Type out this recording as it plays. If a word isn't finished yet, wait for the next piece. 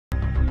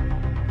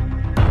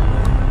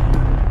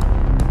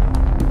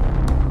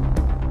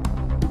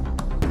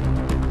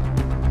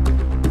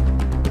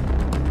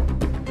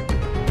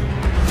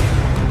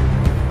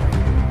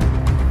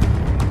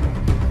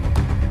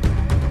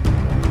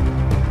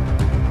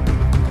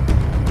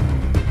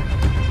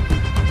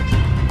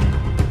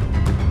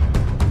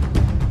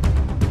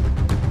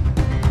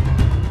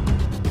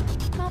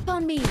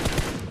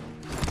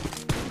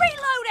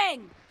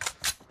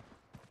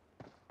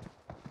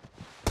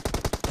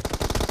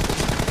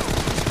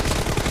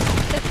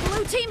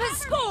team has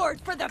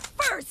scored for the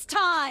first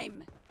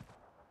time!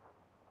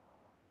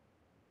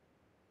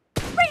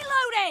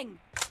 Reloading!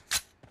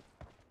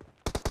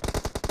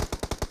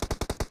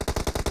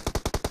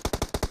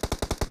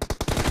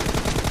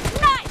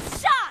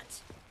 Nice shot!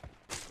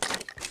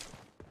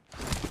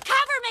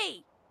 Cover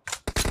me!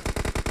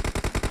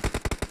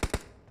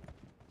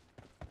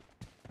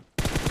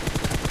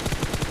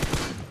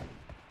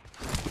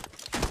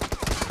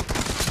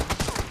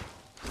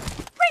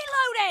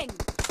 Reloading!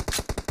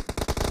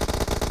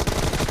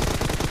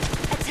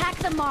 Attack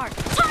the mark.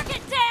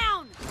 Target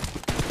down!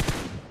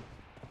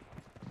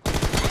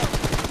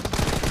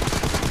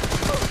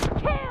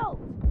 Killed!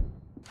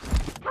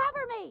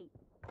 Cover me!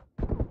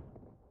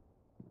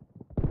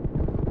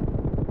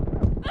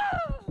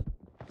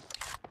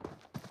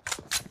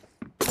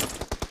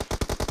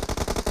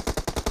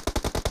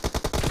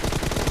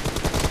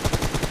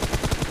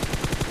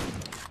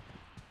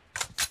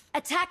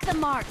 Attack the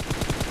mark.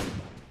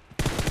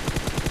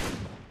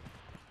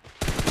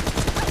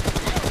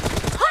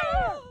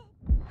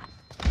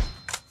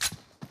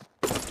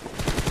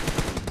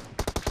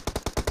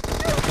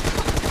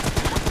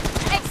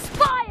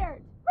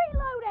 Expired!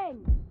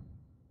 Reloading!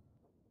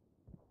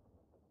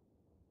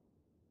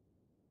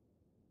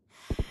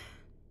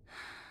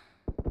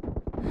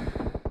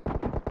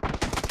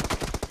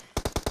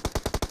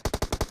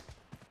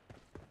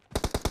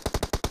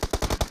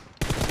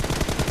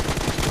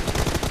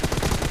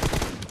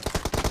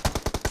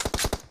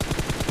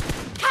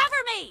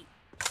 Cover me!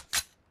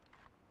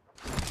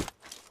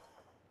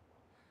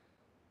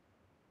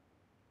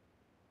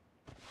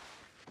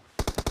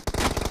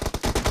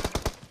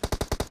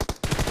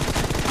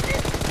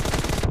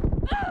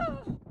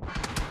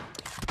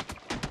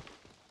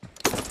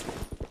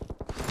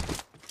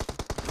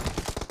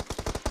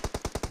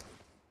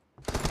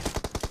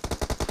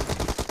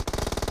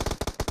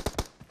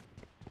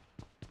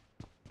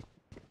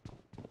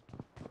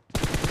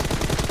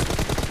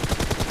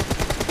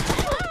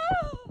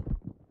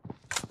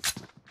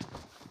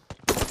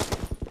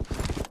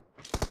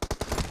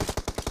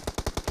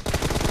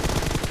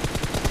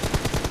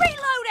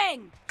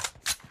 Reloading!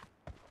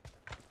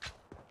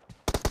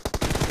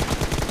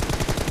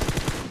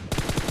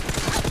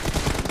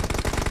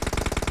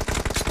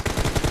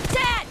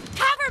 Dad,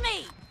 cover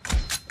me!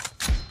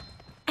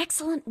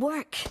 Excellent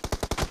work.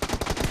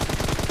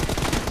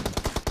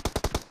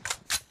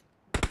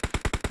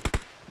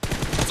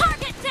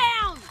 Target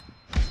down!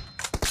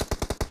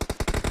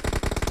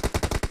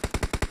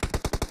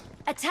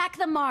 Attack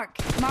the mark.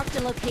 Mark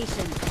the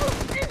location.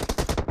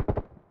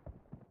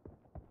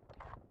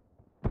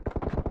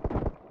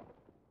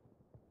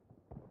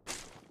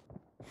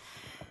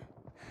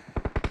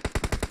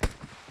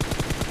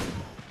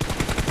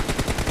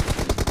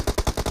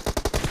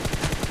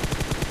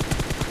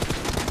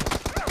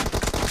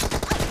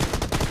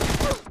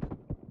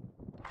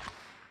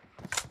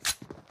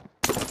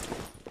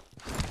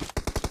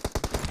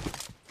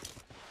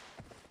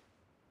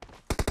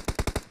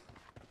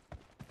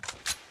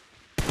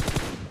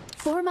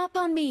 Form up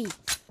on me.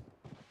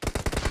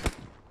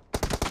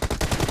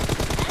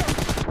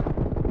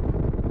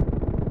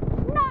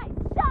 Nice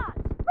shot!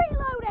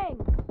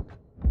 Reloading!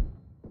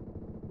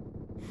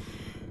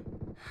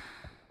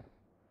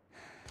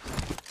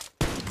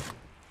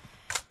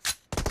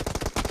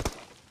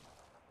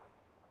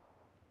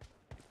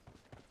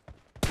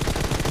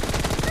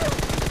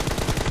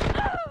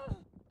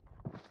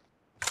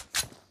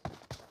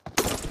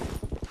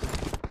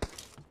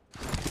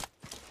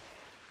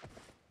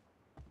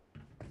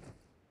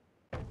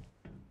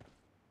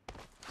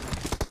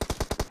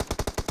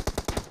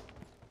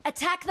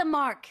 Attack the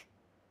mark.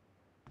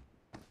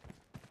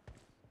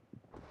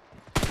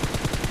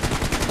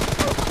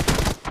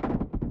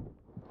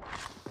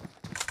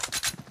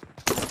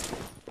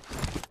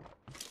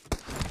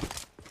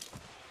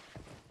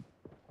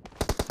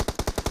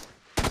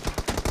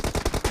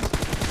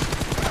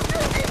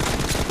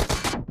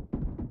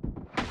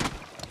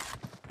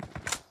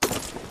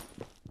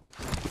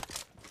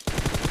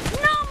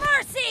 No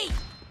mercy!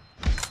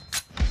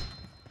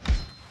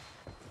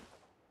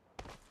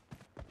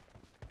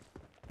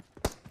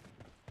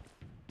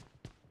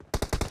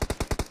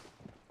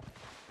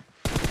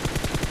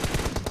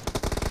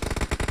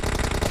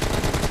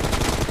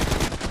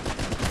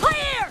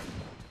 Clear!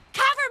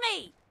 Cover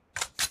me!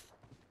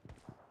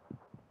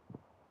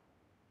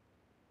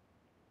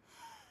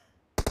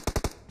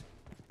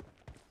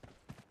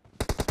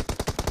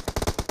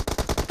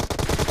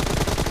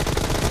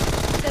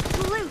 The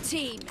blue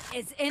team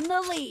is in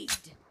the lead.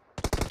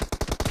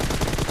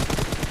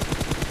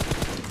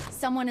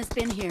 Someone has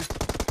been here.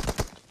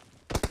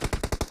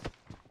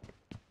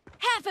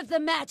 Half of the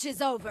match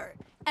is over,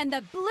 and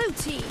the blue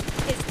team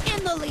is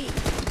in the lead.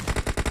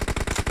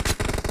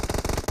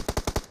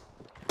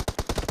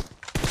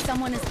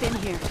 Someone has been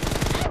here.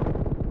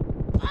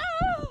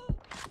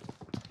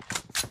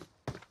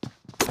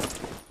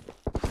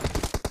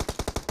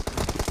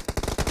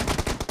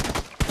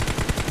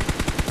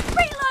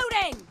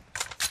 Reloading!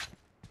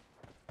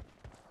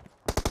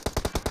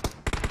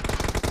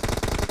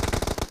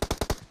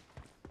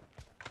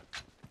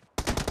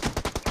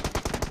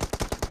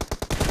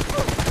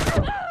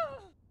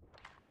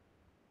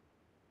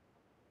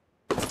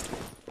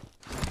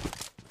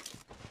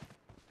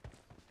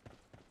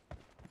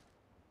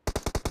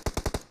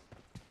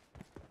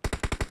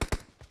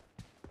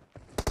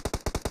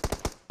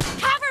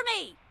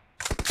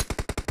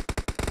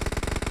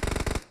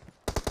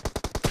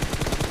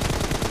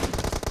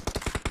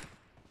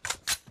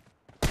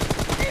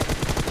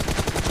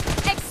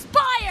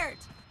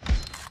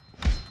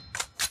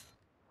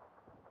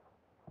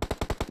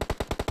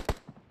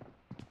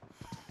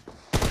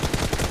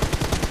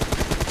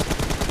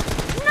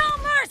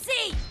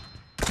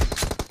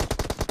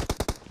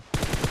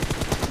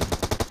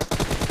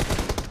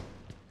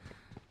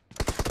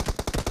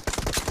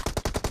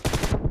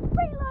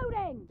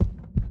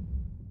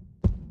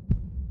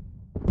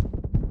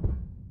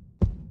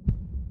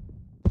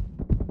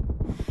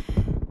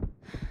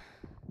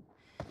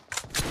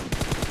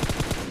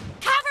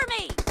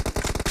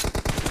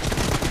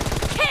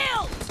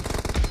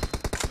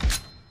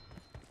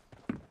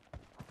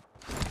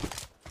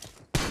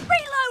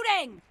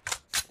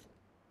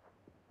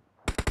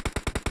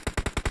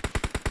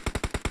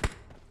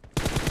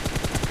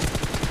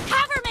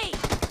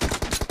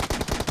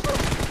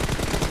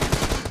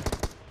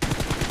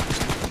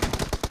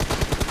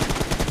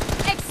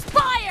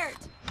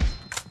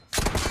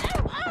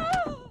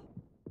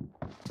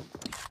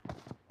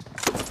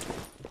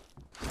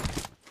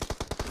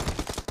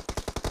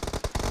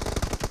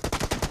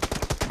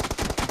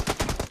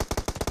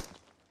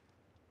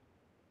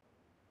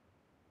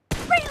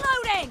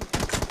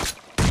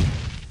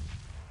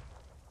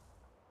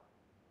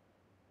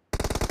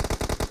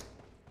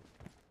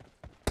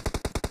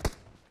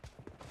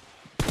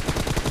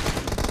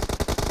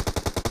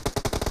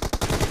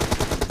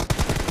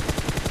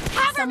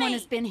 Someone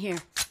has been here.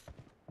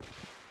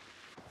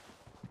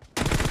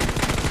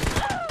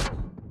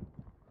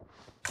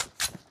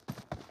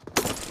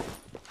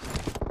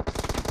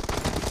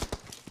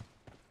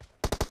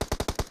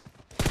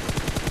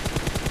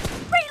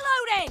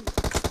 Reloading!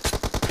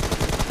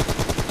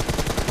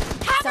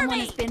 Cover Someone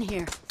me! Has been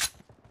here.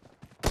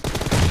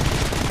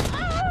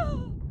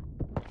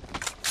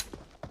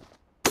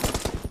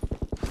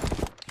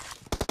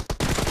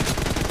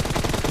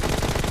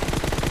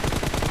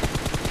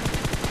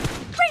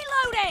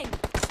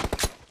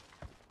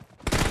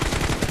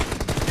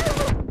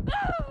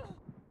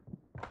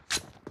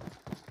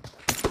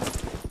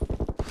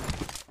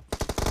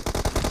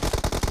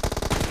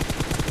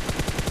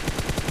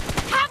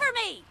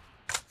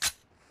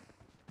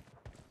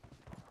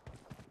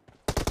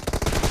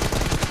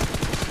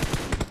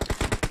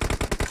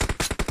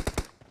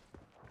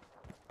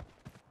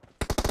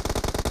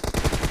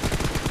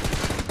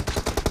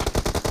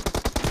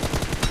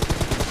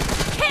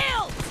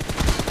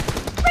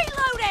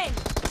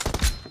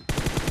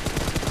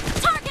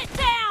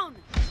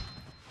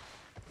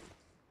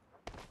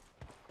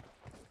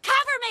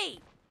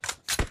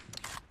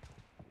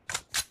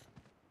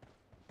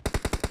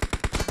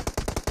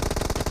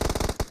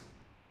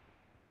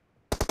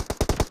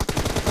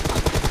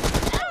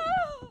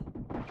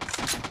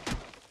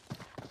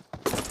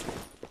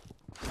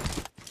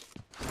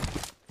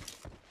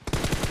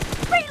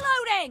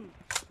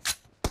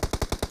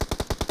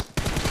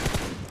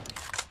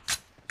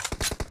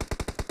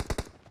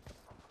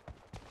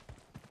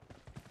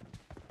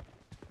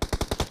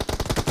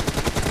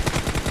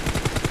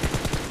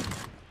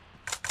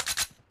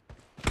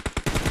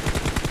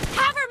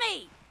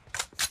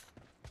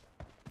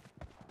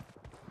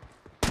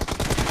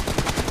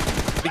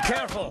 Be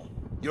careful!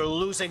 You're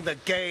losing the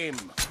game!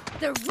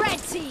 The red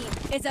team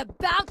is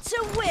about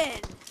to win!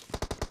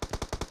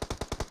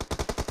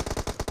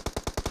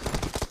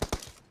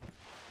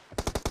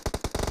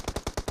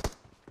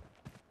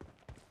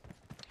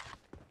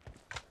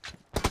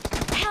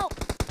 Help!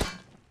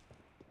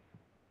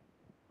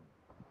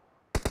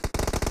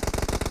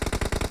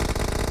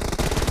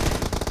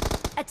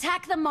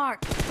 Attack the mark!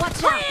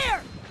 Watch out!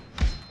 Clear!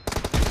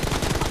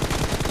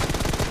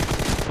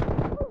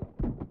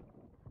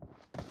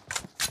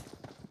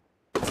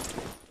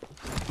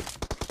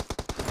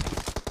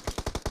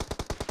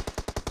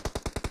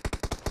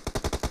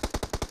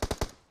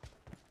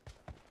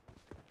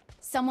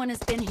 Someone has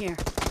been here.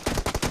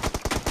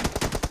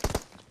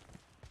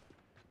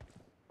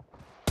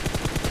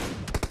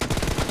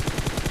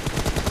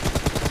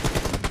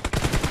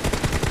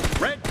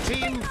 Red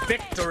team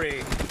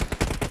victory!